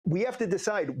we have to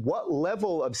decide what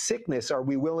level of sickness are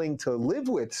we willing to live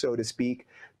with, so to speak,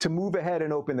 to move ahead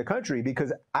and open the country,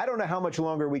 because I don't know how much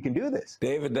longer we can do this.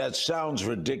 David, that sounds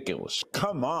ridiculous.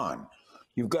 Come on.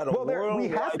 You've got a worldwide we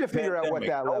have to figure out what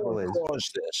that level is.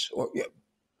 Caused this. Well, yeah.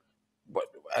 But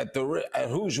at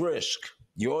whose risk?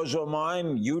 Yours or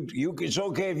mine? It's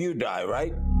okay if you die,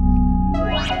 right?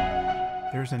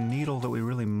 There's a needle that we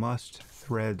really must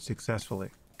thread successfully.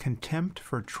 Contempt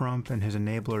for Trump and his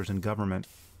enablers in government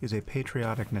is a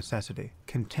patriotic necessity.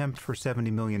 Contempt for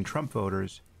 70 million Trump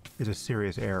voters is a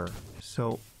serious error.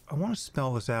 So I want to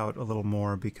spell this out a little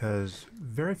more because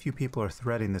very few people are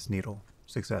threading this needle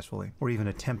successfully, or even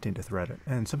attempting to thread it.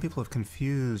 And some people have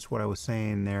confused what I was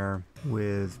saying there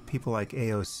with people like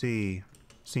AOC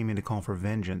seeming to call for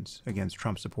vengeance against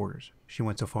Trump supporters. She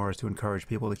went so far as to encourage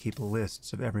people to keep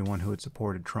lists of everyone who had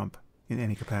supported Trump in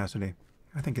any capacity.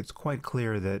 I think it's quite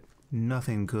clear that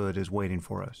nothing good is waiting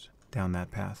for us down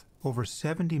that path. Over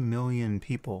 70 million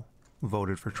people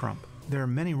voted for Trump. There are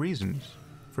many reasons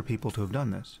for people to have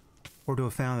done this, or to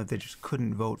have found that they just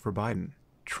couldn't vote for Biden.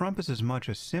 Trump is as much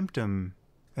a symptom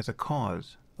as a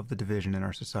cause of the division in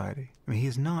our society. I mean, he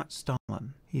is not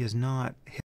Stalin. He is not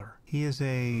Hitler. He is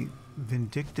a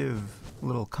vindictive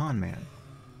little con man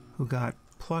who got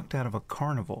plucked out of a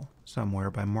carnival somewhere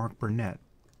by Mark Burnett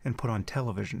and put on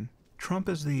television. Trump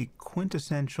is the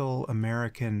quintessential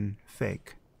American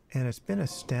fake, and it's been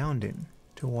astounding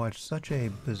to watch such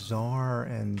a bizarre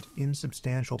and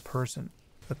insubstantial person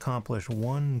accomplish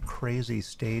one crazy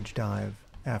stage dive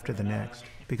after the next,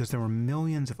 because there were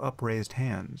millions of upraised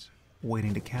hands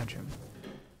waiting to catch him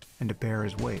and to bear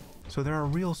his weight. So there are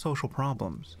real social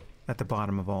problems at the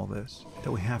bottom of all this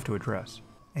that we have to address.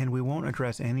 And we won't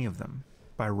address any of them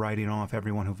by writing off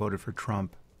everyone who voted for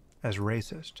Trump as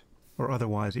racist or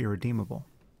otherwise irredeemable.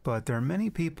 But there are many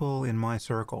people in my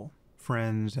circle,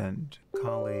 friends and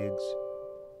colleagues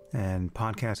and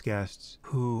podcast guests,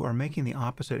 who are making the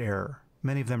opposite error.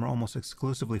 Many of them are almost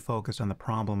exclusively focused on the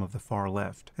problem of the far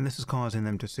left, and this is causing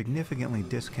them to significantly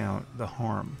discount the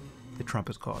harm that Trump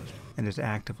has caused and is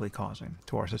actively causing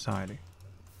to our society.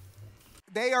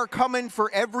 They are coming for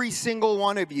every single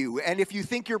one of you. And if you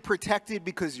think you're protected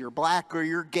because you're black or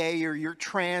you're gay or you're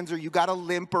trans or you got a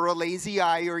limp or a lazy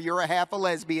eye or you're a half a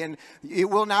lesbian, it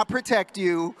will not protect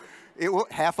you. It will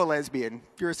half a lesbian.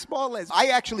 You're a small lesbian.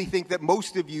 I actually think that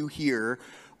most of you here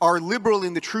are liberal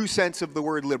in the true sense of the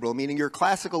word liberal, meaning you're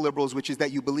classical liberals, which is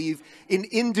that you believe in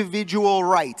individual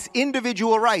rights.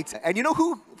 Individual rights. And you know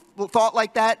who thought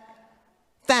like that?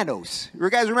 Thanos. You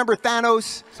guys remember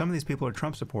Thanos? Some of these people are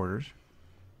Trump supporters,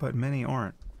 but many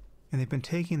aren't. And they've been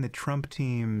taking the Trump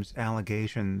team's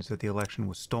allegations that the election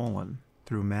was stolen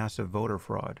through massive voter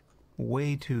fraud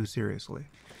way too seriously.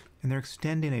 And they're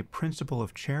extending a principle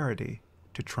of charity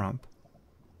to Trump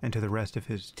and to the rest of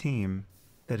his team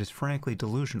that is frankly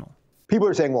delusional. People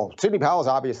are saying, well, Sidney Powell is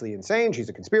obviously insane. She's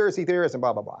a conspiracy theorist and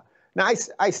blah, blah, blah. Now,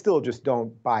 I still just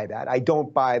don't buy that. I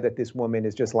don't buy that this woman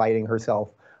is just lighting herself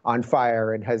on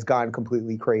fire and has gone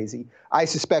completely crazy. I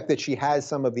suspect that she has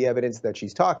some of the evidence that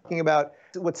she's talking about.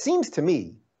 What seems to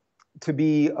me to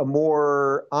be a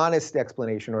more honest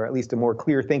explanation, or at least a more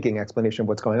clear thinking explanation of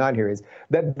what's going on here, is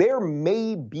that there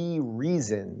may be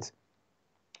reasons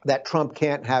that Trump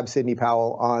can't have Sidney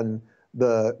Powell on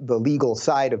the legal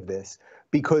side of this,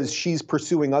 because she's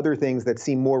pursuing other things that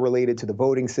seem more related to the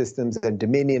voting systems and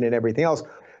Dominion and everything else.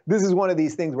 This is one of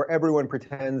these things where everyone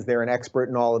pretends they're an expert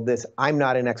in all of this. I'm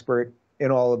not an expert in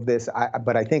all of this,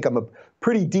 but I think I'm a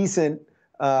pretty decent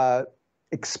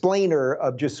explainer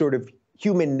of just sort of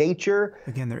human nature.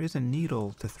 Again, there is a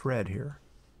needle to thread here,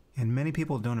 and many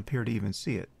people don't appear to even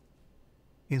see it.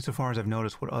 Insofar as I've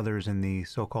noticed what others in the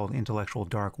so-called intellectual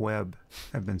dark web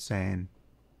have been saying,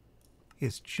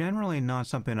 it's generally not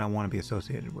something I want to be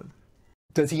associated with.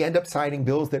 Does he end up signing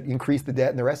bills that increase the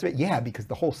debt and the rest of it? Yeah, because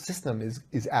the whole system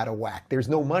is out of whack. There's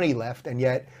no money left, and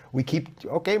yet we keep,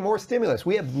 okay, more stimulus.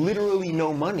 We have literally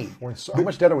no money. How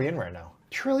much debt are we in right now?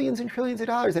 Trillions and trillions of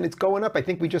dollars, and it's going up. I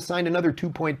think we just signed another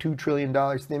 $2.2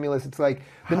 trillion stimulus. It's like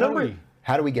the number.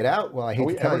 How do we get out? Well, I hate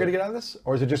to tell you. Are we ever going to get out of this?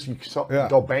 Or is it just you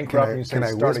go bankrupt and you say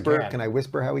start again? Can I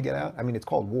whisper how we get out? I mean, it's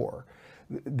called war.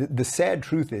 The sad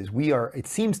truth is it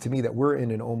seems to me that we're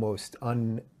in an almost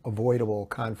unavoidable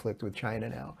conflict with China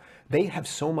now. They have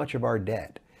so much of our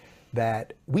debt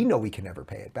that we know we can never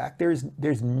pay it back. There's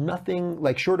nothing,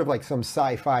 like short of like some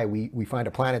sci-fi, we find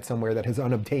a planet somewhere that has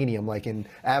unobtainium like in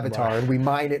Avatar, and we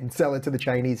mine it and sell it to the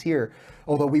Chinese here,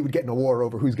 although we would get in a war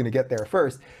over who's gonna get there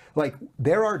first. Like,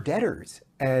 they're our debtors,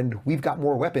 and we've got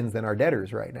more weapons than our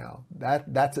debtors right now.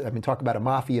 That's, I mean, talk about a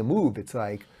mafia move. It's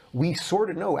like, we sort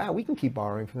of know, we can keep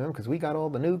borrowing from them because we got all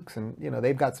the nukes and, you know,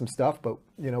 they've got some stuff, but,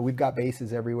 you know, we've got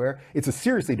bases everywhere. It's a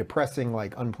seriously depressing,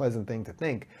 like, unpleasant thing to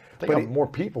think. They got more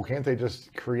people. Can't they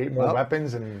just create more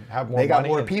weapons and have more money? They got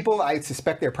more people. I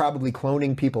suspect they're probably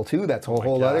cloning people, too. That's a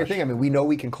whole other thing. I mean, we know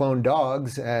we can clone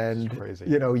dogs and,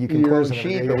 you know, you can clone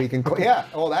sheep and we can,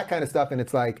 all that kind of stuff. And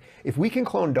it's like, if we can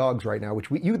clone dogs right now, which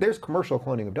there's commercial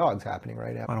cloning of dogs happening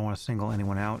right now. I don't want to single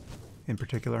anyone out in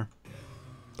particular.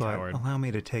 But allow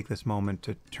me to take this moment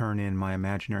to turn in my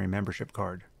imaginary membership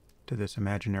card to this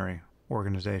imaginary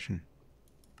organization.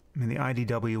 I mean, the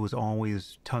IDW was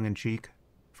always tongue-in-cheek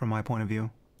from my point of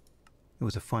view. It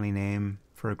was a funny name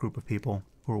for a group of people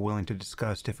who were willing to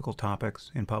discuss difficult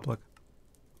topics in public,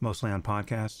 mostly on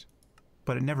podcasts.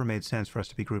 But it never made sense for us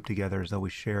to be grouped together as though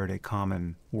we shared a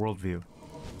common worldview.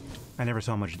 I never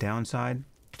saw much downside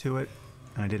to it,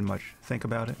 and I didn't much think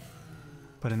about it.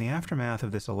 But in the aftermath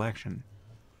of this election,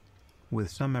 with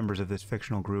some members of this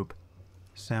fictional group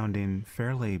sounding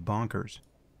fairly bonkers,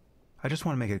 I just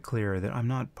want to make it clear that I'm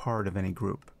not part of any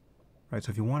group, right? So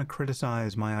if you want to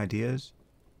criticize my ideas,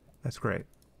 that's great.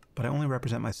 But I only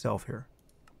represent myself here,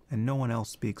 and no one else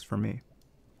speaks for me.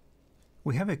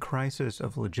 We have a crisis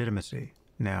of legitimacy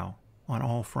now on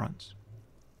all fronts.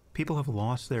 People have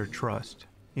lost their trust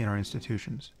in our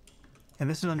institutions, and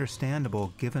this is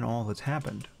understandable given all that's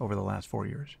happened over the last 4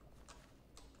 years.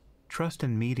 Trust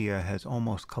in media has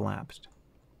almost collapsed.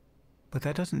 But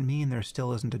that doesn't mean there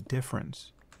still isn't a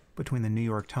difference between the New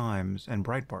York Times and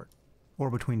Breitbart, or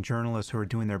between journalists who are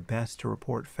doing their best to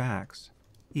report facts,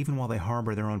 even while they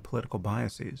harbor their own political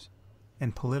biases,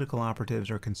 and political operatives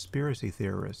or conspiracy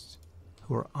theorists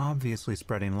who are obviously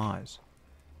spreading lies.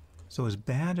 So as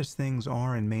bad as things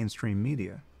are in mainstream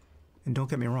media, and don't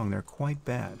get me wrong, they're quite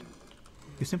bad,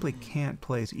 you simply can't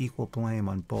place equal blame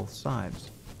on both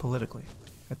sides, politically,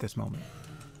 at this moment.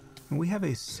 And we have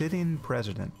a sitting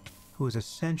president who is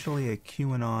essentially a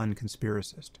QAnon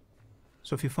conspiracist.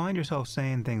 So if you find yourself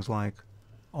saying things like,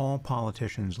 all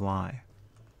politicians lie,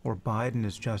 or Biden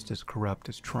is just as corrupt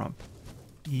as Trump,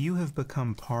 you have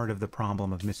become part of the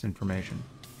problem of misinformation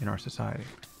in our society.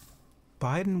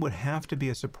 Biden would have to be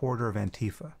a supporter of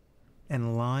Antifa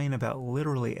and lying about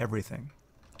literally everything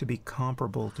to be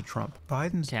comparable to Trump.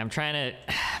 Biden's... Okay, I'm trying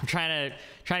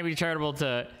to be charitable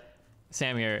to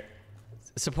Sam here.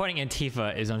 Supporting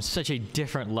Antifa is on such a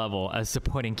different level as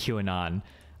supporting QAnon.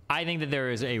 I think that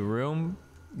there is a room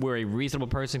where a reasonable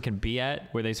person can be at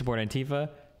where they support Antifa.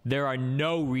 There are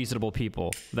no reasonable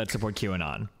people that support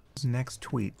QAnon. His next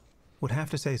tweet would have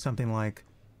to say something like,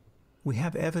 we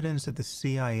have evidence that the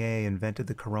CIA invented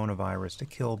the coronavirus to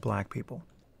kill black people.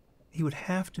 He would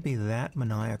have to be that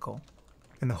maniacal,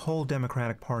 and the whole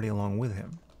Democratic Party along with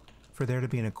him, for there to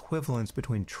be an equivalence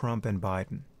between Trump and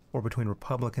Biden, or between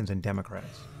Republicans and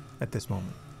Democrats at this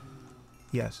moment.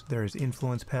 Yes, there is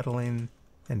influence peddling,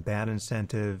 and bad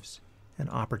incentives, and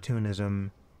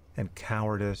opportunism, and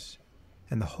cowardice,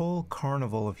 and the whole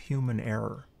carnival of human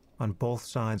error on both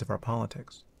sides of our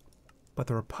politics. But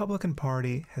the Republican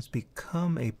Party has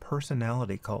become a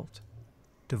personality cult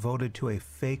devoted to a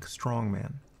fake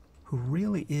strongman who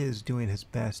really is doing his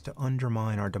best to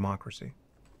undermine our democracy.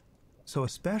 So a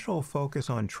special focus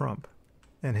on Trump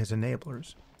and his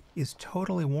enablers is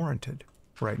totally warranted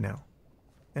right now.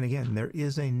 And again, there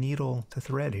is a needle to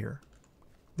thread here.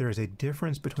 There is a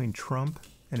difference between Trump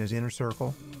and his inner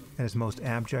circle and his most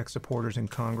abject supporters in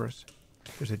Congress.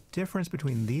 There's a difference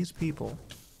between these people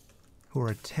who are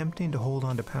attempting to hold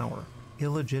on to power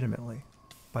illegitimately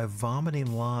by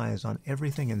vomiting lies on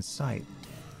everything in sight,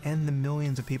 and the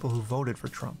millions of people who voted for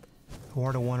Trump, who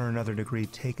are to one or another degree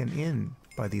taken in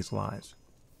by these lies.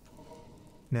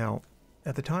 Now,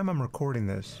 at the time I'm recording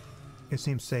this, it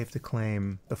seems safe to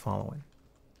claim the following.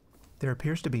 There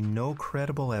appears to be no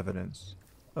credible evidence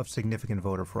of significant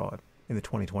voter fraud in the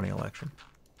 2020 election.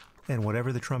 And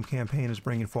whatever the Trump campaign is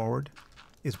bringing forward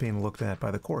is being looked at by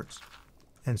the courts,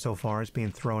 and so far is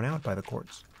being thrown out by the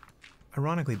courts.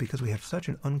 Ironically, because we have such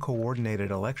an uncoordinated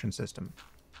election system,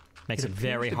 makes it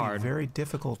very hard, very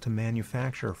difficult to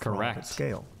manufacture fraud at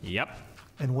scale. Yep.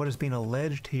 And what is being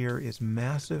alleged here is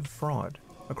massive fraud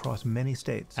across many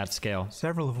states. At scale.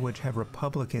 Several of which have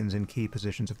Republicans in key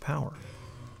positions of power.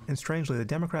 And strangely, the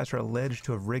Democrats are alleged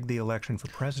to have rigged the election for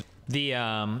president.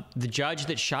 The judge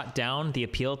that shot down the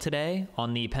appeal today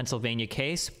on the Pennsylvania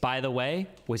case, by the way,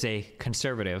 was a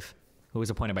conservative who was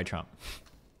appointed by Trump.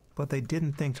 But they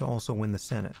didn't think to also win the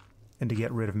Senate and to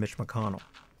get rid of Mitch McConnell.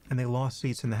 And they lost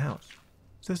seats in the House.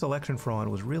 So this election fraud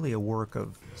was really a work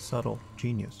of subtle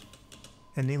genius.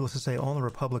 And needless to say, all the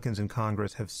Republicans in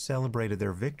Congress have celebrated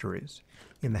their victories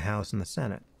in the House and the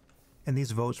Senate. and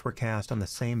these votes were cast on the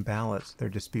same ballots they're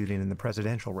disputing in the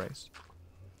presidential race.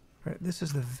 Right? This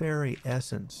is the very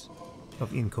essence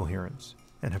of incoherence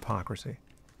and hypocrisy,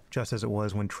 just as it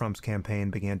was when Trump's campaign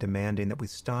began demanding that we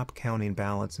stop counting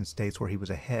ballots in states where he was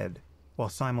ahead, while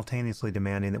simultaneously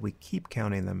demanding that we keep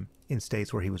counting them in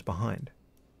states where he was behind.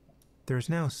 There's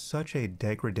now such a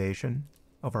degradation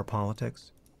of our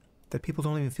politics that people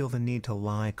don't even feel the need to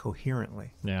lie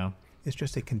coherently. Yeah. It's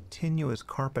just a continuous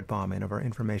carpet bombing of our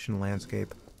information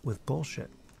landscape with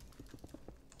bullshit.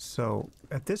 So,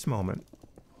 at this moment,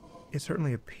 it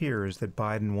certainly appears that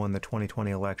Biden won the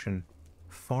 2020 election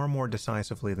far more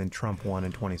decisively than Trump won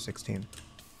in 2016.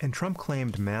 And Trump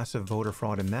claimed massive voter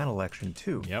fraud in that election,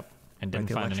 too. Yep, and didn't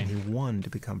the find election any. he won to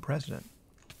become president.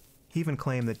 He even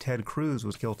claimed that Ted Cruz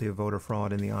was guilty of voter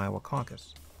fraud in the Iowa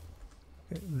caucus.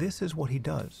 This is what he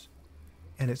does,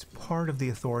 and it's part of the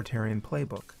authoritarian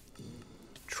playbook.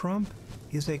 Trump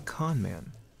is a con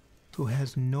man who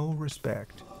has no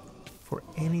respect for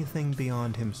anything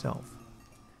beyond himself,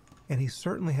 and he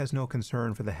certainly has no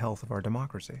concern for the health of our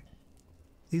democracy.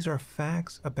 These are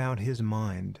facts about his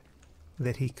mind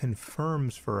that he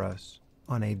confirms for us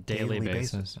on a daily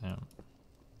basis. Yeah.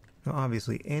 Now,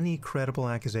 obviously, any credible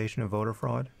accusation of voter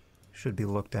fraud should be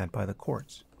looked at by the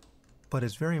courts. But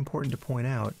it's very important to point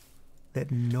out that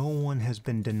no one has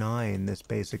been denying this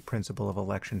basic principle of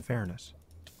election fairness.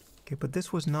 Okay, but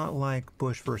this was not like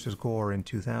Bush versus Gore in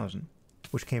 2000,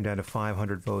 which came down to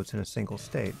 500 votes in a single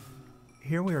state.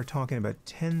 Here we are talking about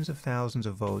tens of thousands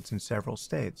of votes in several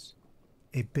states,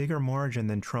 a bigger margin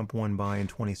than Trump won by in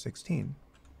 2016,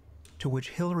 to which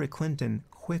Hillary Clinton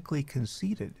quickly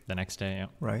conceded. The next day, yeah.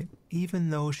 Right? Even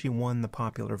though she won the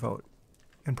popular vote.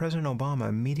 And President Obama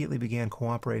immediately began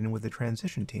cooperating with the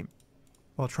transition team,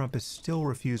 while Trump is still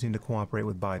refusing to cooperate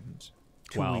with Biden's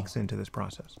 2 weeks into this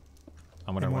process.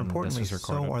 I wonder and more when importantly, this was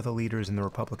recorded. so are the leaders in the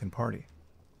Republican Party.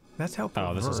 That's how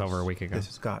perverse this is over a week ago. this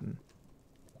has gotten.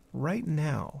 Right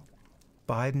now,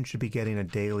 Biden should be getting a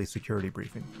daily security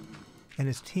briefing, and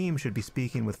his team should be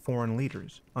speaking with foreign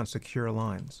leaders on secure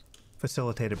lines,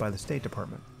 facilitated by the State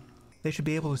Department. They should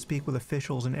be able to speak with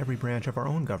officials in every branch of our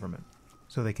own government,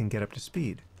 so they can get up to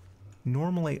speed.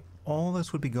 Normally, all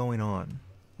this would be going on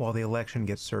while the election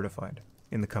gets certified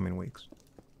in the coming weeks.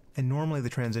 And normally the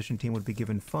transition team would be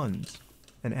given funds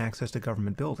and access to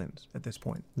government buildings at this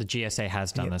point. The GSA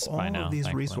has done this by now. All of these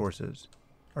thankfully. resources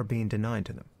are being denied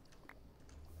to them.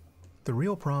 The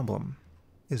real problem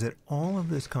is that all of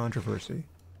this controversy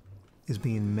is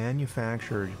being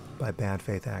manufactured by bad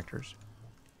faith actors.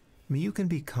 I mean, you can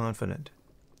be confident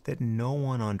that no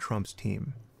one on Trump's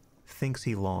team thinks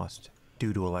he lost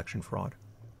due to election fraud.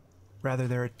 Rather,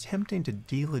 they're attempting to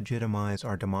delegitimize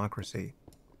our democracy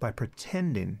by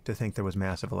pretending to think there was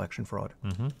massive election fraud.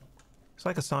 Mm-hmm. It's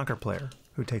like a soccer player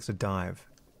who takes a dive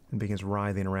and begins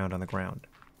writhing around on the ground,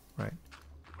 right?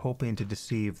 Hoping to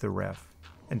deceive the ref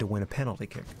and to win a penalty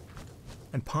kick,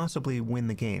 and possibly win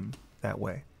the game that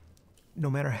way. No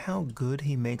matter how good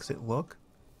he makes it look,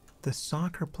 the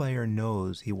soccer player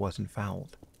knows he wasn't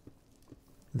fouled.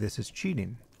 This is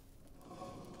cheating.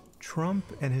 Trump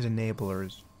and his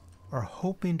enablers are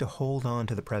hoping to hold on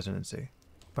to the presidency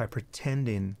by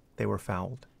pretending they were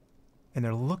fouled. And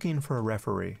they're looking for a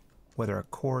referee, whether a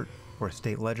court or a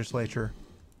state legislature,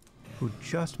 who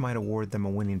just might award them a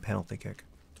winning penalty kick.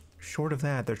 Short of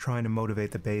that, they're trying to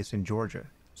motivate the base in Georgia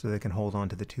so they can hold on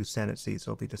to the 2 Senate seats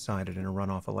that will be decided in a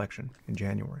runoff election in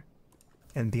January.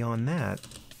 And beyond that,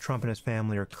 Trump and his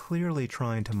family are clearly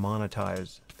trying to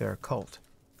monetize their cult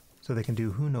so they can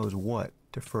do who knows what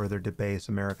to further debase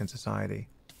American society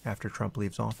after Trump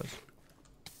leaves office.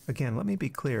 Again, let me be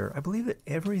clear. I believe that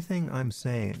everything I'm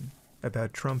saying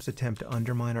about Trump's attempt to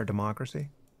undermine our democracy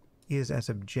is as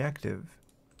objective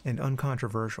and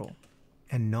uncontroversial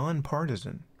and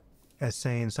nonpartisan as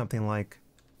saying something like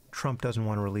Trump doesn't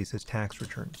want to release his tax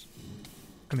returns.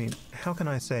 I mean, how can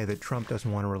I say that Trump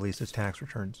doesn't want to release his tax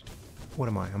returns? What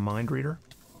am I, a mind reader?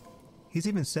 He's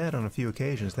even said on a few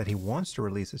occasions that he wants to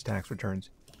release his tax returns.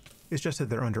 It's just that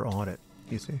they're under audit,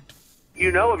 you see. You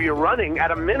know, if you're running,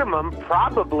 at a minimum,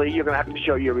 probably you're going to have to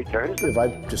show your returns. If I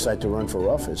decide to run for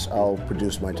office, I'll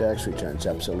produce my tax returns,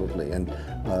 absolutely, and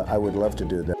I would love to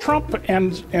do that. Trump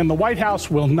and the White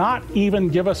House will not even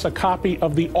give us a copy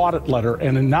of the audit letter,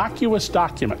 an innocuous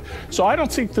document. So I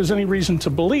don't think there's any reason to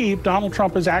believe Donald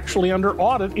Trump is actually under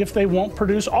audit if they won't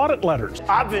produce audit letters.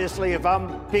 Obviously, if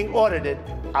I'm being audited,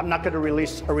 I'm not going to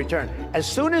release a return. As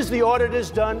soon as the audit is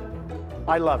done,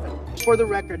 I love it. For the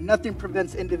record, nothing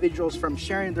prevents individuals from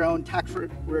sharing their own tax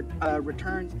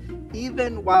returns,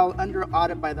 even while under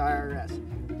audit by the IRS.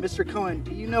 Mr. Cohen,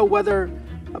 do you know whether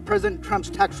President Trump's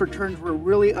tax returns were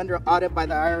really under audit by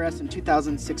the IRS in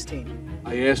 2016?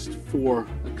 I asked for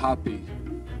a copy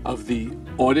of the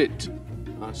audit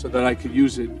so that I could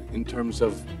use it in terms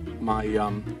of my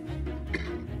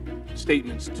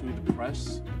statements to the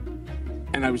press,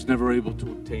 and I was never able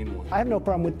to obtain one. I have no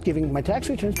problem with giving my tax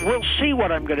returns. We'll see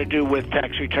what I'm going to do with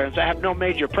tax returns. I have no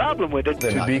major problem with it.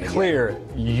 To be clear,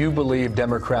 you believe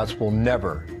Democrats will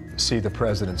never see the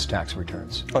president's tax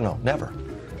returns? Oh, no, never.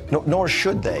 No, nor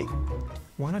should they.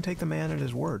 Why not take the man at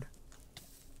his word?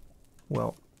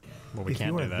 Well, we if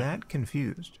can't you are do that. that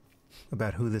confused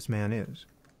about who this man is,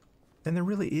 then there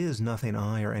really is nothing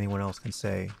I or anyone else can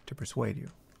say to persuade you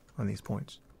on these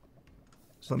points.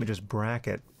 So let me just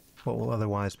bracket what will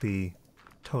otherwise be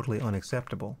totally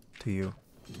unacceptable to you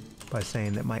by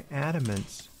saying that my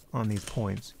adamance on these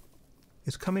points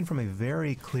is coming from a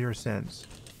very clear sense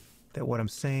that what I'm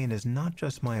saying is not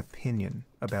just my opinion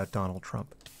about Donald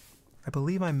Trump. I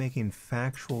believe I'm making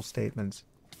factual statements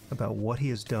about what he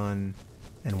has done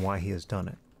and why he has done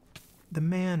it. The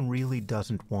man really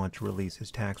doesn't want to release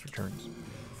his tax returns,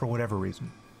 for whatever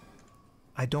reason.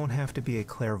 I don't have to be a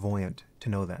clairvoyant to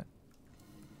know that.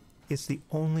 It's the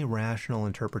only rational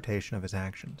interpretation of his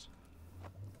actions.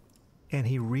 And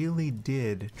he really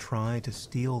did try to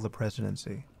steal the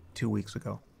presidency 2 weeks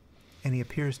ago, and he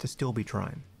appears to still be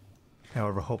trying,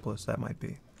 however hopeless that might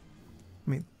be. I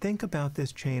mean, think about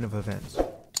this chain of events.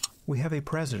 We have a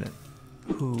president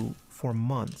who, for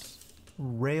months,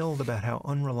 railed about how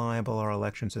unreliable our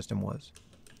election system was,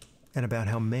 and about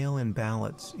how mail-in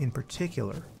ballots, in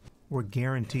particular, were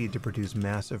guaranteed to produce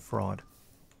massive fraud.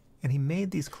 And he made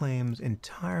these claims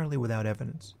entirely without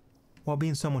evidence, while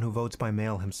being someone who votes by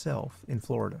mail himself in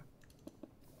Florida.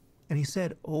 And he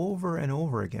said over and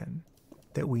over again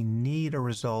that we need a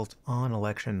result on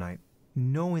election night,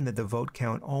 knowing that the vote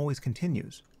count always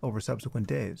continues over subsequent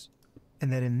days,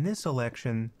 and that in this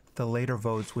election, the later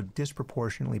votes would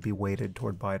disproportionately be weighted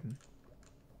toward Biden.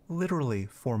 Literally,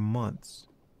 for months,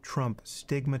 Trump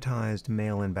stigmatized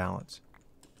mail-in ballots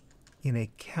in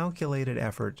a calculated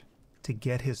effort to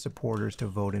get his supporters to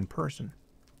vote in person,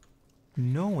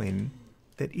 knowing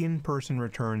that in-person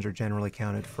returns are generally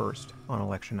counted first on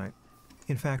election night.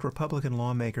 In fact, Republican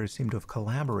lawmakers seem to have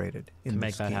collaborated in to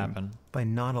make that scheme happen by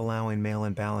not allowing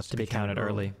mail-in ballots to be counted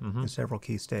early in several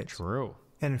key states. True.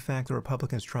 And in fact, the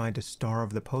Republicans tried to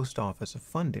starve the post office of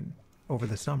funding over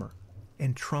the summer.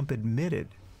 And Trump admitted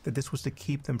that this was to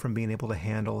keep them from being able to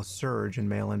handle a surge in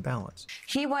mail-in ballots.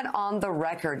 He went on the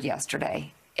record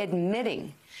yesterday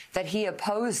admitting that he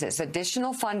opposes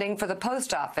additional funding for the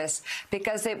post office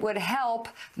because it would help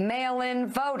mail-in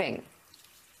voting.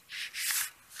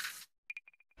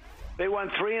 They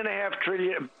want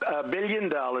 $3.5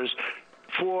 billion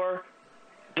for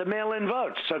the mail-in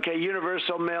votes, okay,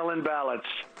 universal mail-in ballots.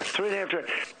 $3.5 trillion.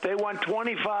 They want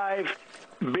 $25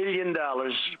 billion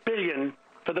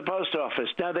for the post office.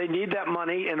 Now, they need that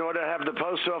money in order to have the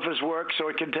post office work so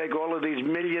it can take all of these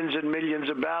millions and millions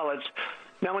of ballots.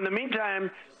 Now, in the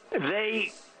meantime,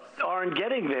 they aren't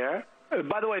getting there.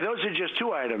 By the way, those are just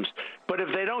two items. But if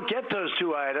they don't get those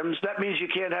two items, that means you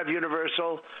can't have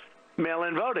universal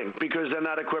mail-in voting because they're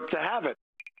not equipped to have it.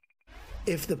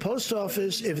 If the post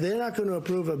office, if they're not going to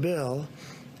approve a bill,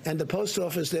 and the post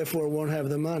office therefore won't have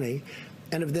the money,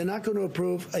 and if they're not going to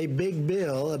approve a big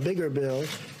bill, a bigger bill,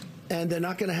 and they're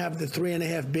not going to have the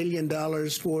 $3.5 billion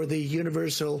for the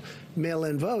universal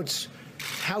mail-in votes,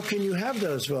 how can you have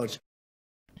those votes?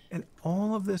 And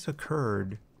all of this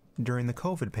occurred during the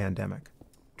COVID pandemic,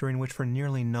 during which for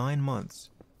nearly 9 months,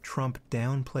 Trump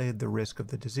downplayed the risk of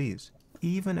the disease,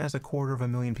 even as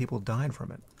 250,000 people died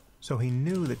from it. So he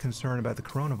knew that concern about the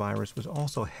coronavirus was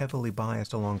also heavily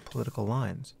biased along political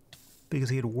lines, because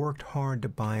he had worked hard to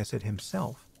bias it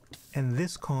himself. And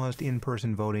this caused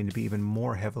in-person voting to be even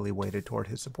more heavily weighted toward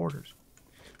his supporters.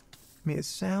 I mean, it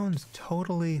sounds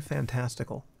totally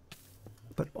fantastical,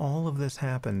 but all of this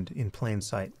happened in plain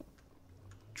sight.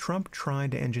 Trump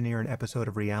tried to engineer an episode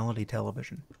of reality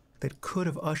television that could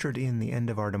have ushered in the end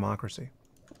of our democracy.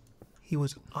 He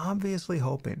was obviously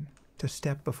hoping to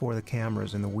step before the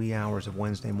cameras in the wee hours of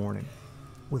Wednesday morning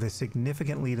with a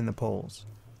significant lead in the polls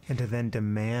and to then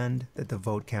demand that the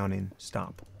vote counting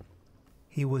stop.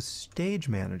 He was stage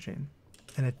managing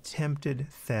an attempted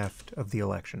theft of the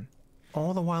election,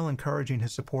 all the while encouraging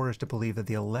his supporters to believe that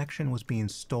the election was being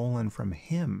stolen from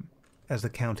him as the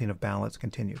counting of ballots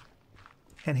continued.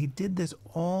 And he did this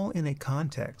all in a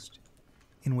context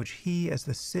in which he, as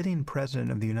the sitting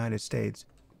president of the United States,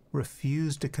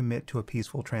 refused to commit to a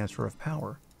peaceful transfer of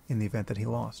power in the event that he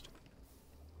lost.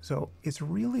 So it's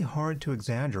really hard to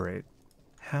exaggerate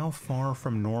how far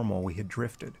from normal we had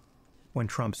drifted when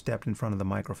Trump stepped in front of the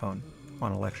microphone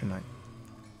on election night.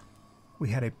 We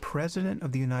had a president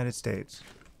of the United States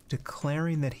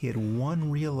declaring that he had won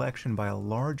re-election by a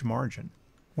large margin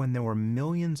when there were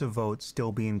millions of votes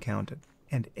still being counted,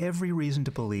 and every reason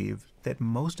to believe that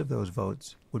most of those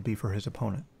votes would be for his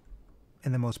opponent.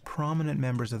 And the most prominent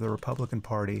members of the Republican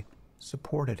Party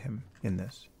supported him in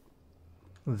this.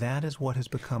 That is what has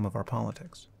become of our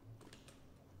politics.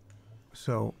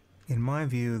 So, in my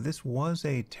view, this was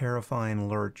a terrifying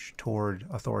lurch toward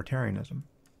authoritarianism,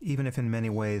 even if in many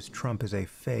ways Trump is a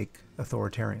fake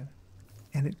authoritarian.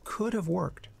 And it could have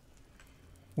worked.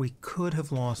 We could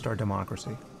have lost our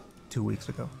democracy 2 weeks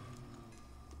ago.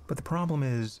 But the problem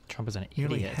is, Trump is an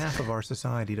nearly idiot. half of our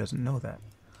society doesn't know that.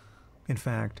 In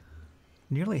fact,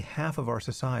 nearly half of our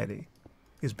society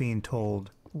is being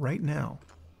told right now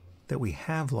that we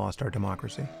have lost our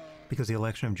democracy because the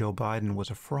election of Joe Biden was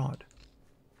a fraud.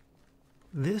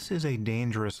 This is a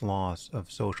dangerous loss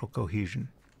of social cohesion,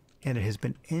 and it has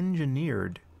been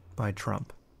engineered by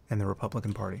Trump and the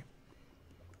Republican Party.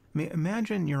 I mean,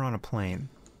 imagine you're on a plane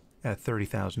at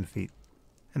 30,000 feet,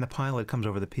 and the pilot comes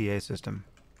over the PA system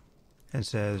and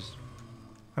says,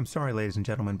 "I'm sorry, ladies and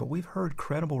gentlemen, but we've heard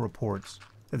credible reports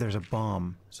that there's a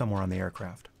bomb somewhere on the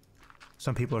aircraft.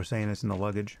 Some people are saying it's in the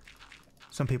luggage.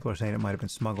 Some people are saying it might have been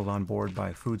smuggled on board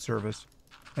by food service,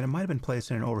 and it might have been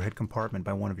placed in an overhead compartment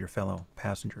by one of your fellow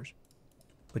passengers.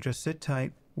 But just sit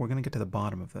tight, we're going to get to the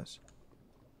bottom of this."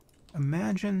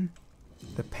 Imagine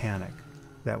the panic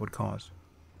that would cause.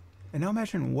 And now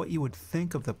imagine what you would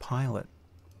think of the pilot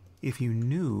if you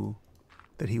knew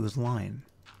that he was lying.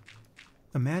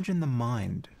 Imagine the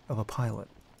mind of a pilot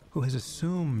who has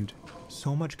assumed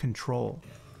so much control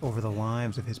over the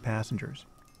lives of his passengers,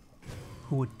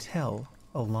 who would tell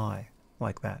a lie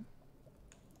like that.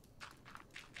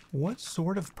 What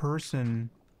sort of person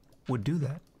would do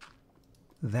that?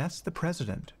 That's the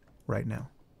president right now.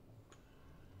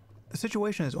 The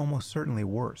situation is almost certainly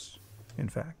worse, in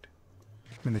fact.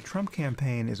 I mean, the Trump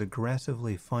campaign is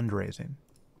aggressively fundraising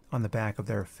on the back of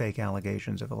their fake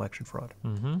allegations of election fraud.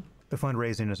 The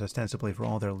fundraising is ostensibly for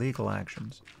all their legal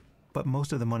actions, but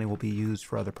most of the money will be used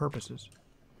for other purposes,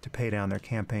 to pay down their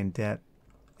campaign debt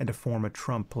and to form a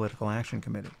Trump political action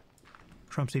committee.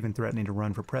 Trump's even threatening to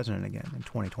run for president again in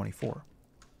 2024.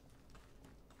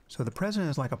 So the president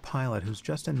is like a pilot who's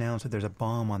just announced that there's a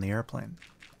bomb on the airplane.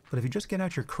 But if you just get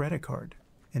out your credit card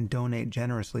and donate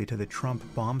generously to the Trump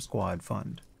Bomb Squad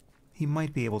Fund, he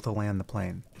might be able to land the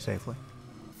plane safely.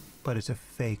 But it's a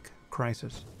fake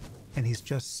crisis, and he's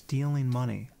just stealing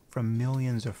money from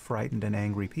millions of frightened and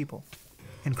angry people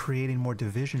and creating more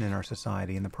division in our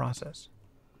society in the process,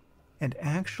 and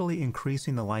actually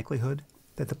increasing the likelihood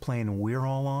that the plane we're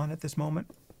all on at this moment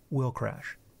will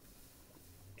crash.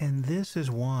 And this is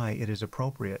why it is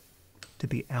appropriate to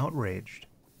be outraged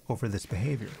over this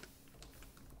behavior.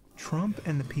 Trump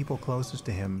and the people closest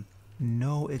to him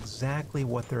know exactly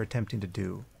what they're attempting to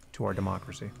do to our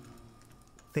democracy.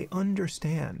 They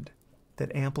understand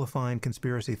that amplifying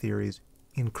conspiracy theories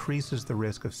increases the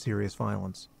risk of serious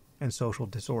violence and social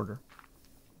disorder.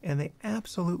 And they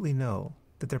absolutely know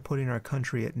that they're putting our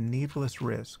country at needless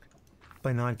risk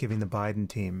by not giving the Biden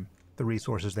team the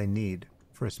resources they need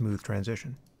for a smooth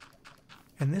transition.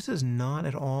 And this is not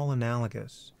at all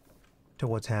analogous to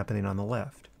what's happening on the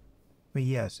left. I mean,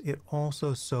 yes, it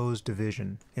also sows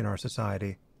division in our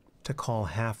society to call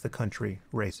half the country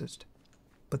racist.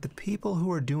 But the people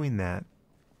who are doing that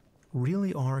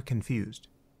really are confused,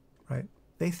 right?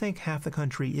 They think half the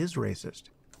country is racist.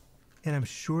 And I'm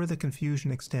sure the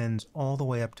confusion extends all the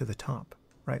way up to the top,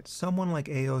 right? Someone like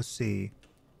AOC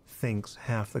thinks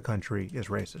half the country is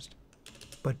racist.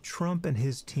 But Trump and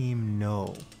his team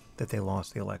know that they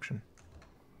lost the election.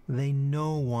 They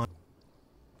know why.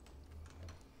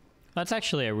 That's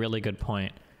actually a really good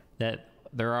point, that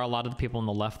there are a lot of the people on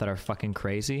the left that are fucking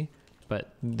crazy,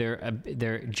 but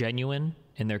they're genuine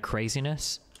in their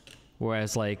craziness.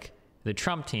 Whereas like the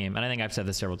Trump team, and I think I've said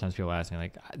this several times, people ask me,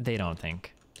 like, they don't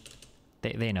think.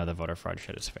 They know the voter fraud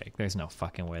shit is fake. There's no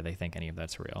fucking way they think any of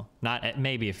that's real. Not at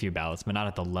maybe a few ballots, but not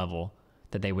at the level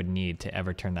that they would need to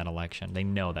ever turn that election. They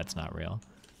know that's not real.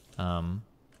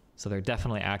 So they're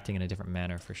definitely acting in a different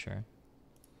manner for sure.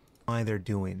 Why they're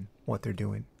doing what they're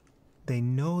doing. They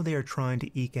know they are trying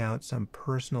to eke out some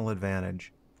personal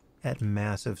advantage at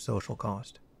massive social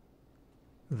cost.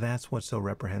 That's what's so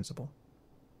reprehensible.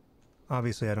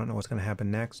 Obviously, I don't know what's going to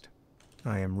happen next.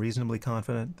 I am reasonably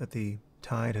confident that the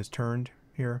tide has turned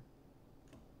here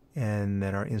and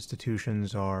that our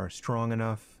institutions are strong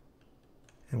enough,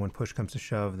 and when push comes to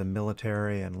shove, the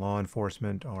military and law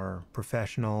enforcement are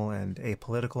professional and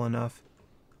apolitical enough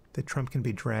that Trump can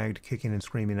be dragged kicking and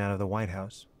screaming out of the White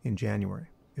House in January,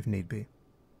 if need be.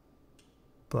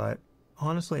 But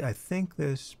honestly, I think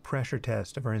this pressure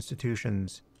test of our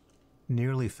institutions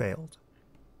nearly failed.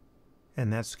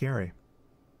 And that's scary.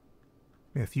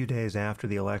 A few days after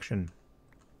the election,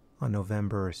 on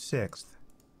November 6th,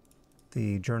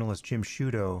 the journalist Jim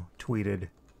Sciutto tweeted,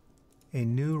 "A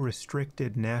new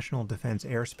restricted national defense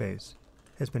airspace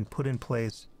has been put in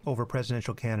place over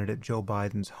presidential candidate Joe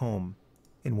Biden's home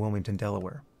in Wilmington,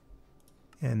 Delaware."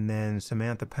 And then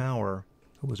Samantha Power,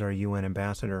 who was our UN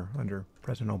ambassador under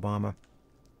President Obama,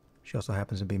 she also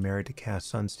happens to be married to Cass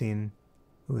Sunstein,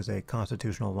 who is a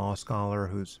constitutional law scholar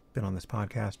who's been on this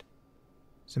podcast.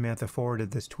 Samantha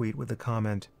forwarded this tweet with the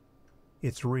comment,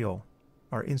 "It's real.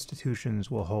 Our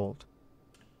institutions will hold."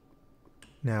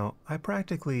 Now, I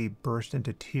practically burst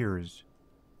into tears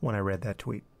when I read that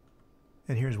tweet.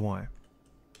 And here's why.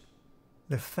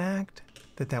 The fact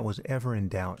that that was ever in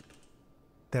doubt,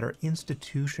 that our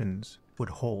institutions would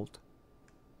hold,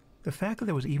 the fact that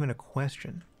there was even a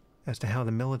question as to how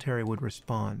the military would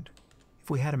respond if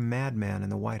we had a madman in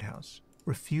the White House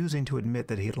refusing to admit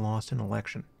that he had lost an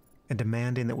election and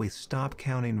demanding that we stop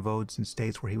counting votes in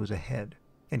states where he was ahead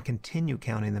and continue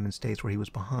counting them in states where he was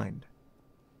behind.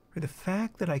 The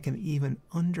fact that I can even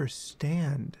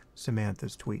understand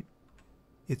Samantha's tweet,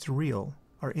 "It's real,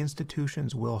 our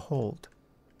institutions will hold."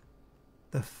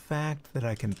 The fact that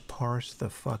I can parse the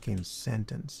fucking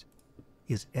sentence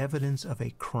is evidence of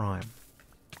a crime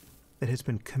that has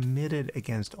been committed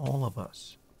against all of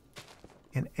us.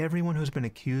 And everyone who's been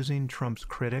accusing Trump's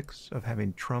critics of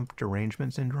having Trump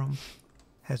derangement syndrome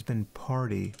has been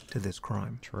party to this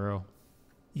crime. True.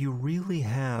 You really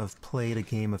have played a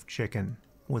game of chicken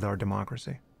with our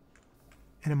democracy.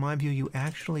 And in my view, you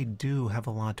actually do have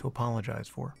a lot to apologize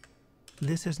for.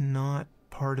 This is not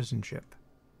partisanship.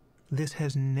 This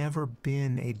has never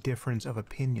been a difference of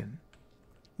opinion.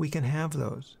 We can have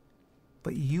those,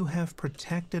 but you have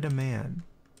protected a man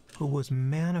who was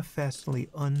manifestly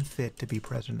unfit to be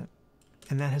president.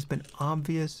 And that has been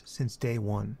obvious since day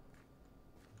one,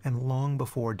 and long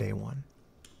before day one.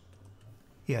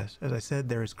 Yes, as I said,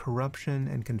 there is corruption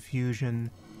and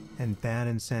confusion and bad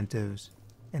incentives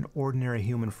and ordinary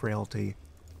human frailty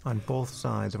on both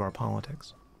sides of our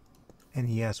politics. And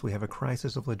yes, we have a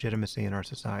crisis of legitimacy in our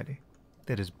society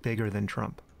that is bigger than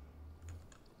Trump.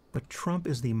 But Trump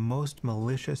is the most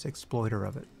malicious exploiter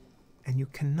of it, and you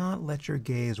cannot let your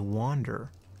gaze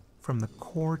wander from the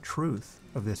core truth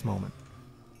of this moment.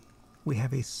 We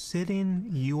have a sitting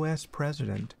U.S.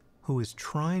 president who is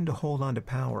trying to hold on to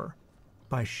power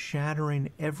by shattering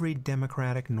every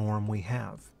democratic norm we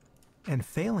have. And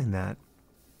failing that,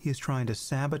 he is trying to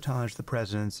sabotage the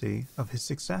presidency of his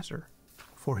successor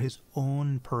for his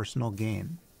own personal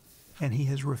gain. And he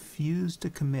has refused to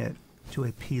commit to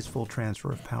a peaceful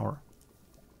transfer of power.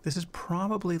 This is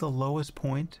probably the lowest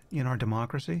point in our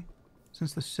democracy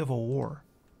since the Civil War.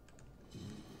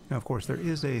 Now, of course, there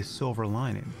is a silver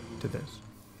lining to this.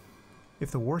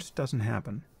 If the worst doesn't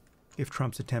happen, if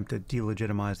Trump's attempt to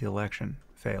delegitimize the election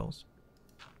fails,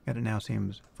 and it now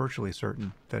seems virtually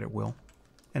certain that it will,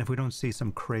 and if we don't see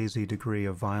some crazy degree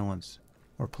of violence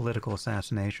or political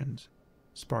assassinations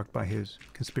sparked by his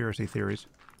conspiracy theories,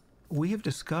 we have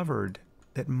discovered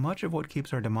that much of what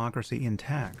keeps our democracy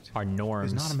intact our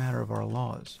norms is not a matter of our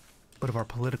laws, but of our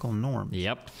political norms.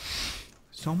 Yep.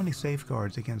 So many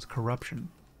safeguards against corruption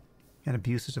and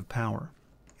abuses of power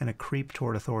and a creep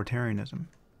toward authoritarianism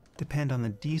depend on the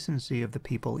decency of the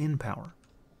people in power.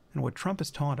 And what Trump has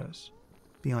taught us,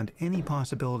 beyond any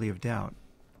possibility of doubt,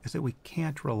 is that we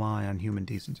can't rely on human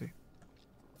decency.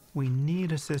 We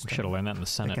need a system we should have learned that in the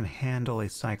Senate. that can handle a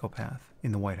psychopath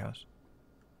in the White House.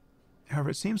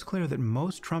 However, it seems clear that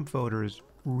most Trump voters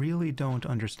really don't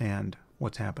understand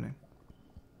what's happening.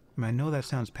 I know that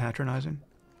sounds patronizing,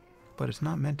 but it's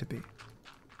not meant to be.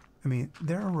 I mean,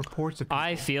 there are reports of people,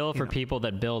 I feel for people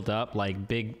that build up like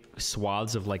big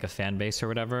swaths of like a fan base or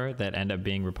whatever that end up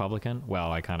being Republican.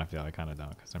 Well, I kind of feel, I kind of don't,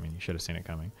 because I mean, you should have seen it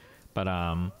coming. But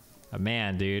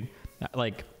man, dude,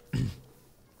 like,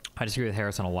 I disagree with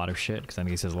Harris on a lot of shit because I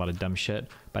think he says a lot of dumb shit,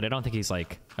 but I don't think he's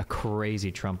like a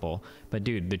crazy Trumple. But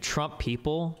dude, the Trump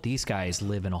people, these guys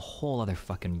live in a whole other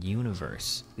fucking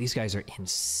universe. These guys are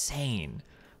insane.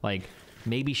 Like,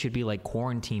 maybe should be like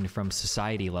quarantined from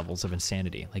society levels of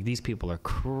insanity. Like, these people are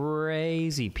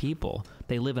crazy people.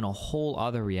 They live in a whole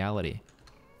other reality.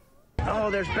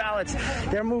 Oh, there's ballots.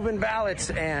 They're moving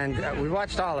ballots, and we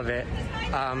watched all of it.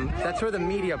 That's where the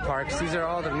media parks. These are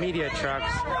all the media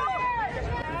trucks.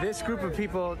 This group of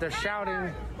people, they're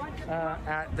shouting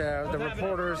at the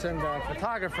reporters and the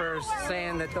photographers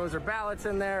saying that those are ballots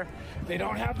in there. They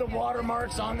don't have the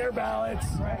watermarks on their ballots.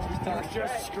 They're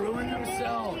just screwing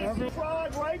themselves.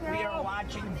 Fraud right now. We are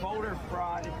watching voter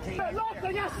fraud. Look,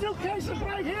 they got suitcases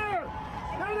right here.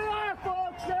 There they are,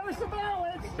 folks. There's the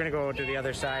ballots. We're going to go to the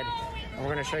other side, and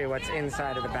we're going to show you what's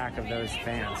inside of the back of those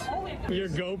fans. Your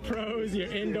GoPros,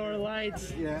 your indoor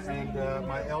lights. Yeah, and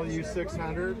my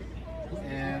LU600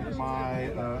 and my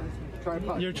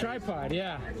tripod. Your tripod,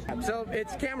 yeah. So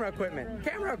it's camera equipment.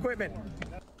 Camera equipment.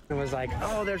 It was like,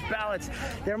 oh, there's ballots.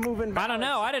 They're moving ballots. I don't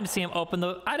know. I didn't see him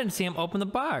open the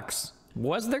box.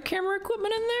 Was there camera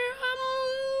equipment in there?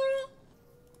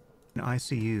 In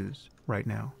ICUs right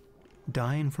now,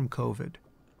 dying from COVID,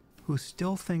 who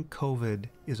still think COVID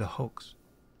is a hoax.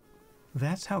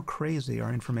 That's how crazy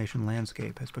our information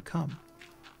landscape has become.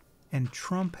 And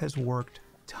Trump has worked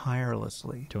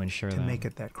tirelessly to ensure to that. make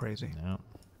it that crazy. No.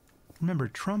 Remember,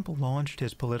 Trump launched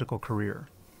his political career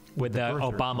with the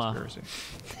Obama conspiracy.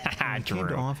 When he came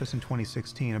to office in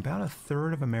 2016, about a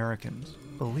third of Americans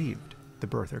believed the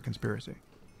birther conspiracy,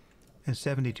 and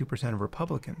 72% of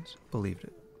Republicans believed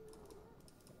it.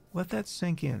 Let that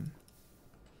sink in.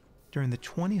 During the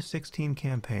 2016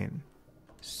 campaign,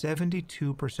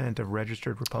 72% of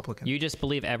registered Republicans. You just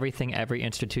believe everything every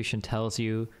institution tells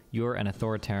you. You're an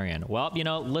authoritarian. Well, you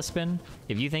know, Lispin,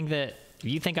 if you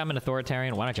think I'm an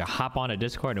authoritarian, why don't you hop on a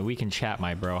Discord and we can chat,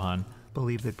 my brohan.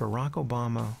 Believe that Barack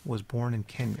Obama was born in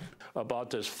Kenya. About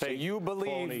this fake, so you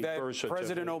believe that birth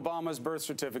President Obama's birth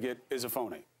certificate is a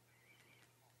phony?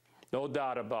 No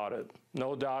doubt about it.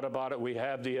 No doubt about it. We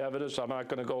have the evidence. I'm not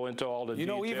going to go into all the details. You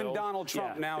know, even Donald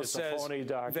Trump now says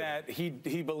that he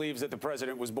believes that the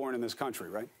president was born in this country,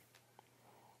 right?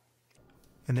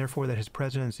 And therefore that his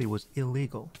presidency was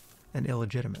illegal and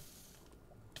illegitimate.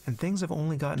 And things have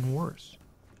only gotten worse.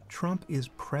 Trump is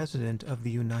president of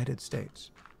the United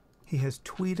States. He has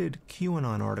tweeted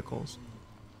QAnon articles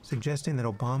suggesting that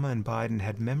Obama and Biden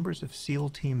had members of SEAL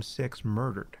Team 6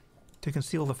 murdered to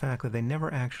conceal the fact that they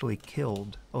never actually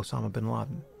killed Osama bin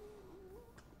Laden.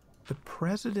 The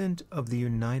President of the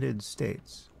United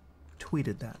States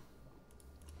tweeted that.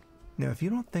 Now, if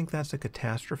you don't think that's a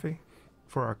catastrophe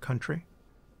for our country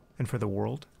and for the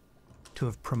world, to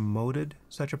have promoted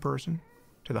such a person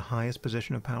to the highest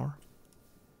position of power,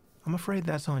 I'm afraid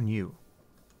that's on you.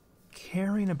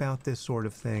 Caring about this sort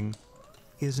of thing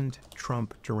isn't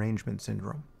Trump derangement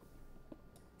syndrome.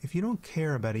 If you don't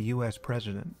care about a U.S.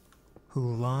 president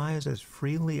who lies as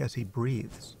freely as he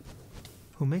breathes,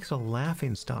 who makes a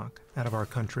laughingstock out of our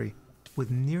country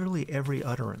with nearly every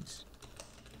utterance,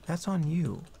 that's on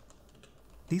you.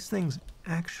 These things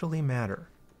actually matter,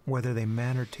 whether they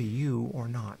matter to you or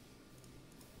not.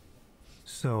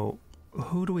 So,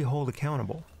 who do we hold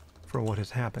accountable for what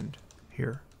has happened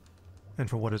here, and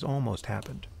for what has almost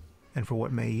happened, and for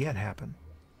what may yet happen?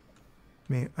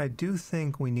 I mean, I do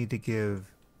think we need to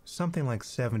give something like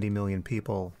 70 million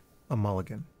people a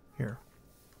mulligan here,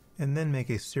 and then make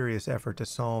a serious effort to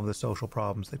solve the social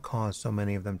problems that cause so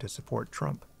many of them to support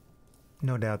Trump.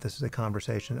 No doubt this is a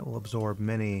conversation that will absorb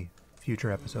many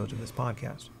future episodes of this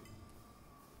podcast.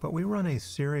 But we run a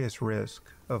serious risk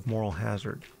of moral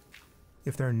hazard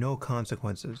if there are no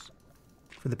consequences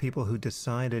for the people who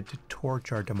decided to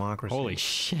torch our democracy. Holy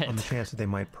shit. On the chance that they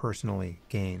might personally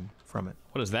gain from it.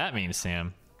 What does that mean,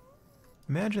 Sam?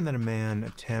 Imagine that a man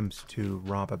attempts to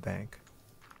rob a bank,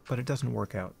 but it doesn't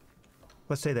work out.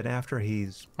 Let's say that after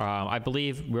he's... I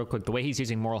believe, real quick, the way he's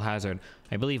using moral hazard,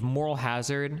 I believe moral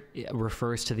hazard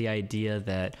refers to the idea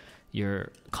that your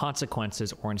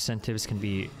consequences or incentives can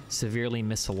be severely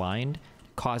misaligned,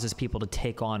 causes people to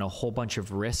take on a whole bunch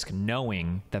of risk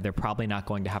knowing that they're probably not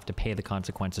going to have to pay the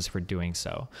consequences for doing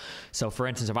so. So for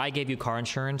instance, if I gave you car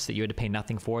insurance that you had to pay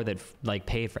nothing for, that like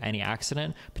paid for any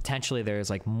accident, potentially there's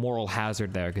like moral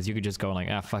hazard there, because you could just go like,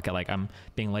 ah, fuck it, like I'm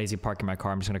being lazy parking my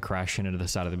car, I'm just gonna crash into the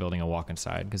side of the building and walk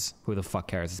inside, because who the fuck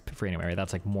cares, it's free anyway, right?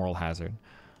 That's like moral hazard.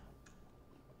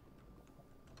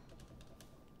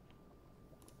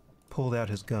 Pulled out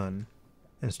his gun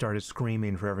and started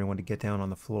screaming for everyone to get down on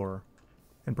the floor.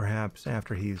 And perhaps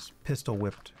after he's pistol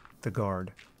whipped the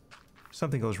guard,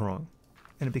 something goes wrong,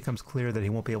 and it becomes clear that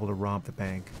he won't be able to rob the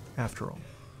bank after all.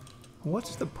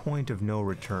 What's the point of no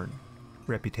return,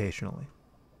 reputationally?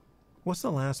 What's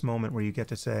the last moment where you get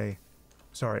to say,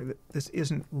 sorry, this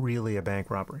isn't really a bank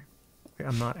robbery.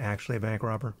 I'm not actually a bank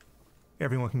robber.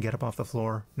 Everyone can get up off the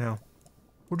floor now.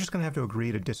 We're just going to have to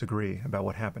agree to disagree about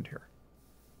what happened here.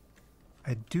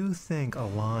 I do think a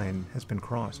line has been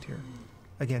crossed here.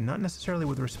 Again, not necessarily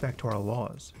with respect to our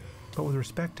laws, but with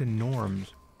respect to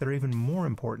norms that are even more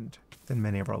important than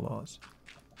many of our laws.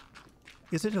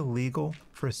 Is it illegal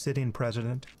for a sitting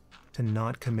president to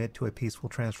not commit to a peaceful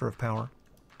transfer of power?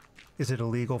 Is it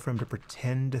illegal for him to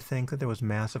pretend to think that there was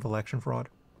massive election fraud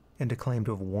and to claim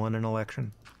to have won an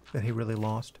election that he really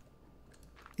lost?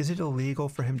 Is it illegal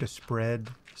for him to spread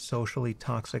socially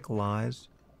toxic lies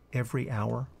every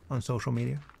hour on social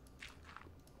media?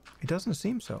 It doesn't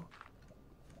seem so.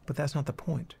 But that's not the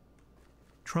point.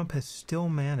 Trump has still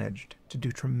managed to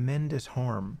do tremendous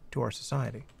harm to our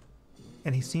society,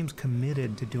 and he seems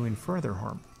committed to doing further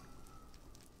harm.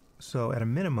 So at a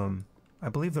minimum, I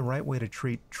believe the right way to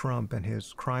treat Trump and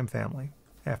his crime family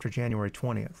after January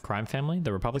 20th. Crime family?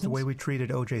 The Republicans? The way we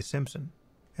treated O.J. Simpson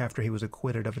after he was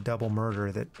acquitted of a double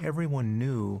murder that everyone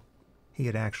knew he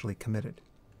had actually committed.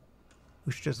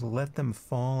 We should just let them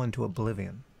fall into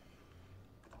oblivion.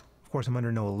 Of course, I'm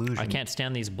under no illusion. I can't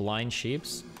stand these blind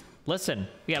sheeps. Listen,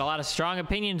 we got a lot of strong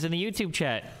opinions in the YouTube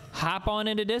chat. Hop on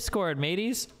into Discord,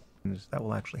 mateys. That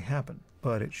will actually happen,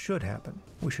 but it should happen.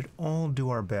 We should all do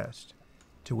our best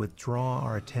to withdraw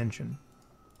our attention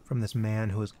from this man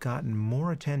who has gotten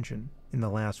more attention in the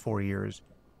last 4 years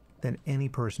than any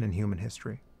person in human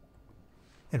history.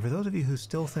 And for those of you who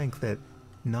still think that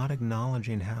not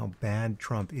acknowledging how bad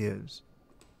Trump is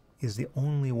the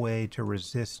only way to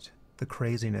resist the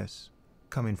craziness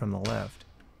coming from the left,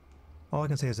 all I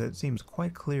can say is that it seems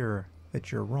quite clear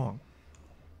that you're wrong.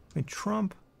 I mean,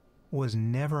 Trump was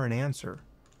never an answer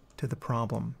to the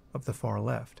problem of the far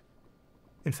left.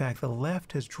 In fact, the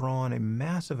left has drawn a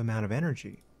massive amount of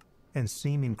energy and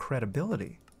seeming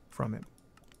credibility from him.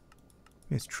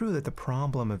 It's true that the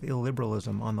problem of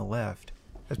illiberalism on the left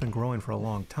has been growing for a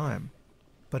long time,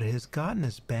 but it has gotten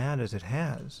as bad as it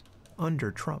has under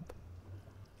Trump.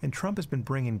 And Trump has been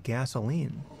bringing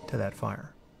gasoline to that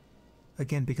fire.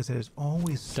 Again, because it has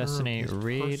always served Destiny, his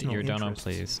read personal your dono, interests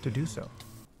please. to do so.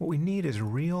 What we need is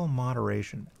real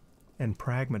moderation and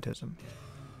pragmatism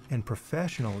and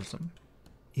professionalism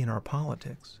in our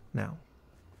politics now.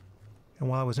 And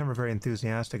while I was never very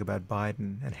enthusiastic about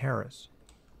Biden and Harris,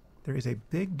 there is a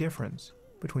big difference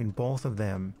between both of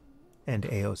them and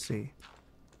AOC.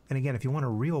 And again, if you want a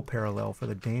real parallel for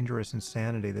the dangerous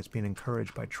insanity that's being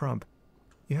encouraged by Trump,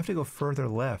 you have to go further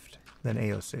left than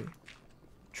AOC.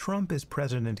 Trump is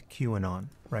President QAnon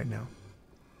right now.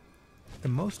 The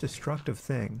most destructive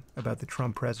thing about the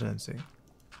Trump presidency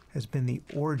has been the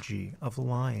orgy of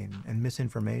lying and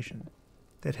misinformation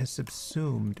that has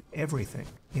subsumed everything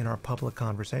in our public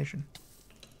conversation.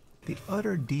 The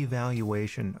utter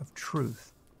devaluation of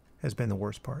truth has been the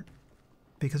worst part,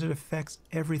 because it affects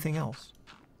everything else.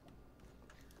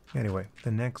 Anyway,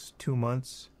 the next 2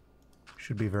 months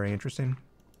should be very interesting.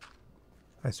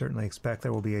 I certainly expect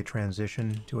there will be a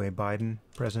transition to a Biden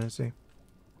presidency.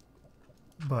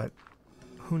 But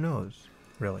who knows,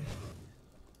 really?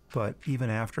 But even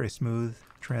after a smooth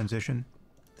transition,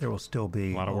 there will still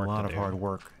be a lot of hard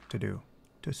work to do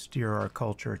to steer our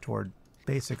culture toward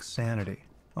basic sanity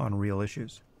on real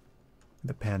issues.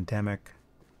 The pandemic,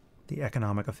 the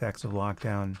economic effects of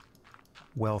lockdown,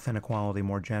 wealth inequality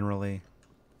more generally,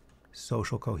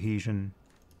 social cohesion,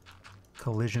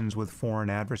 collisions with foreign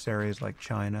adversaries like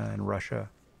China and Russia,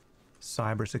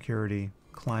 cybersecurity,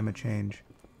 climate change.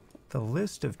 The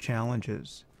list of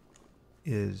challenges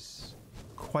is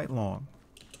quite long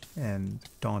and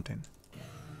daunting.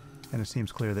 And it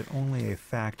seems clear that only a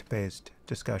fact-based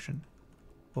discussion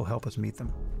will help us meet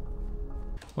them.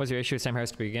 What's your issue with Sam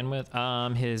Harris to begin with?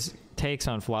 His takes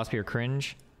on philosophy are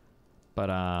cringe, but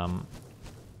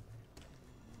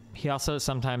he also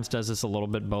sometimes does this a little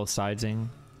bit both sidesing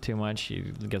too much. He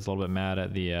gets a little bit mad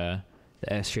at the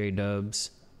SJ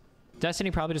dubs.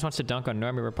 Destiny probably just wants to dunk on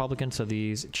normie Republicans, so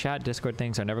these chat Discord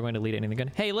things are never going to lead to anything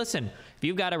good. Hey, listen, if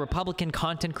you've got a Republican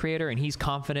content creator and he's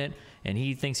confident and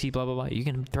he thinks he blah, blah, blah, you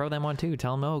can throw them on too.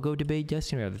 Tell them, oh, go debate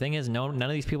Destiny. The thing is, none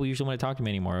of these people usually want to talk to me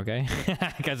anymore, okay?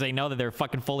 Because they know that they're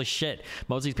fucking full of shit.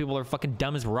 Most of these people are fucking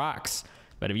dumb as rocks.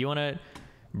 But if you want to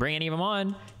bring any of them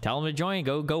on, tell them to join.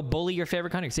 Go bully your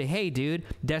favorite content. Say, hey, dude,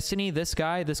 Destiny, this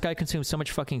guy consumes so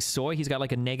much fucking soy. He's got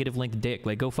like a negative linked dick.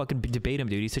 Like, go fucking debate him,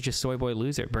 dude. He's such a soy boy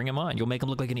loser. Bring him on. You'll make him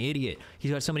look like an idiot.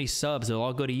 He's got so many subs. They'll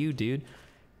all go to you, dude.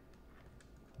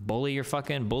 Bully your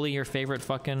favorite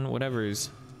fucking whatevers.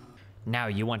 Now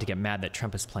you want to get mad that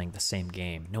Trump is playing the same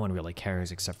game. No one really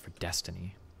cares except for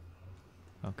Destiny.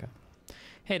 Okay.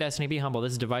 Hey, Destiny, be humble.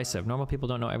 This is divisive. Normal people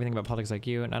don't know everything about politics like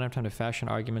you, and I don't have time to fashion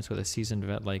arguments with a seasoned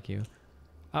vet like you.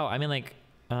 Oh, I mean, like,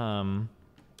 well,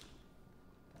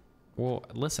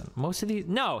 listen, most of these...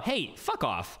 No, hey, fuck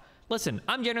off. Listen,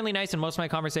 I'm generally nice in most of my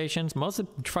conversations. Most of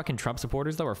the fucking Trump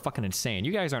supporters, though, are fucking insane.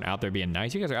 You guys aren't out there being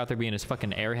nice. You guys are out there being as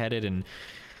fucking airheaded and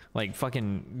Like, fuck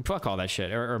all that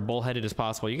shit, or bullheaded as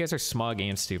possible. You guys are smug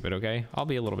and stupid, okay? I'll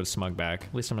be a little bit smug back.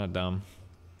 At least I'm not dumb.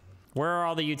 Where are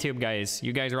all the YouTube guys?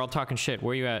 You guys are all talking shit.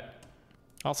 Where are you at?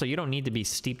 Also, you don't need to be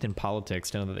steeped in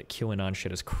politics to know that QAnon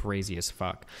shit is crazy as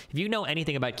fuck. If you know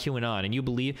anything about QAnon and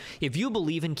if you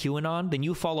believe in QAnon, then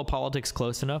you follow politics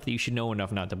close enough that you should know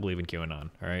enough not to believe in QAnon,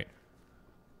 all right?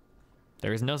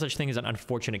 There is no such thing as an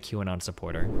unfortunate QAnon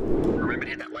supporter. Remember to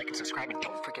hit that like and subscribe, and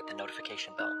don't forget the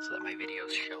notification bell so that my videos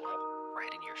show up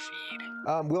right in your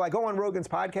feed. Will I go on Rogan's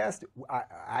podcast?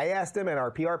 I asked him, and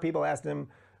our PR people asked him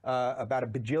about a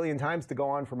bajillion times to go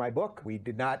on for my book. We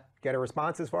did not get a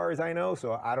response as far as I know,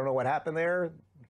 so I don't know what happened there.